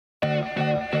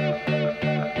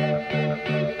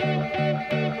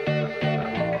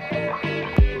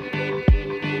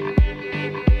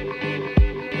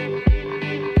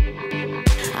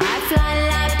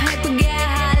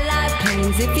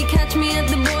you catch me at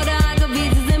the border, I got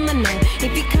visas in my name.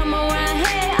 If you come around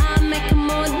here, I'll make them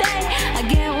all day. I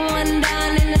get one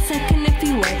down in a second if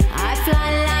you wait. I fly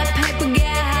like paper,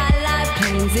 get high like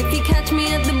planes. If you catch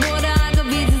me at the border, I got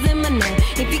visas in my name.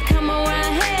 If you come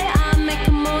around here, I'll make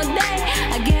them all day.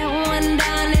 I get one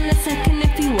down in a second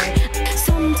if you wait.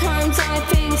 Sometimes I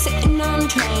think sitting on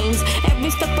trains.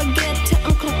 Every step I get to,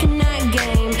 I'm clocking that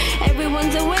game.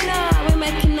 Everyone's a winner, we're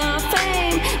making our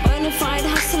fame. Bonafide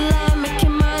hustler,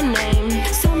 making my name.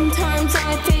 Sometimes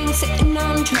I think sitting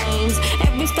on trains.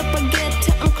 Every step I get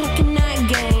to, I'm clocking that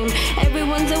game.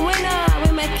 Everyone's a winner,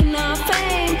 we're making our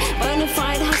fame.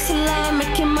 Bonafide hustler,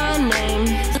 making my name.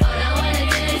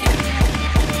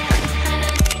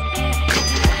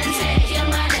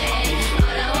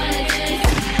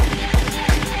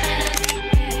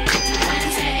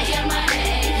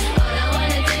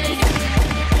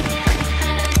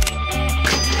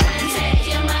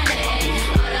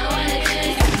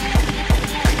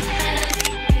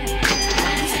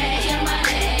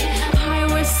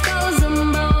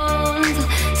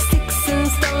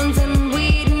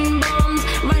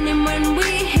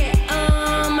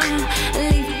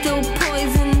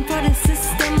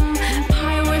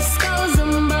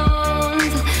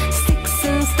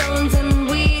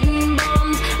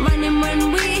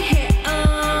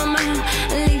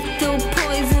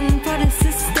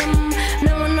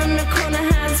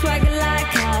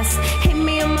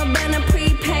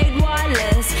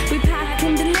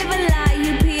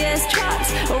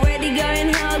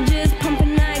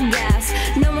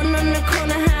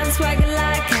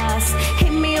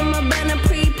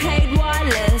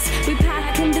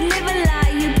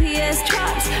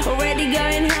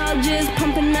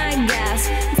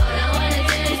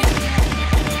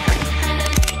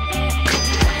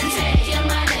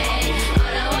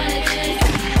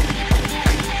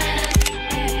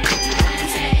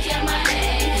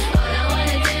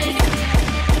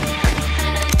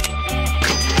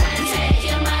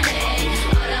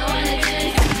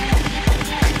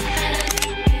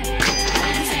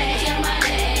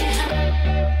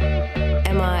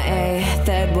 M.I.A,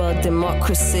 third world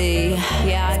democracy.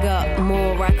 Yeah, I got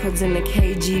more records than the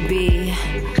KGB.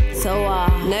 So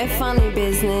no funny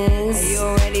business. You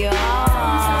already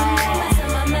are.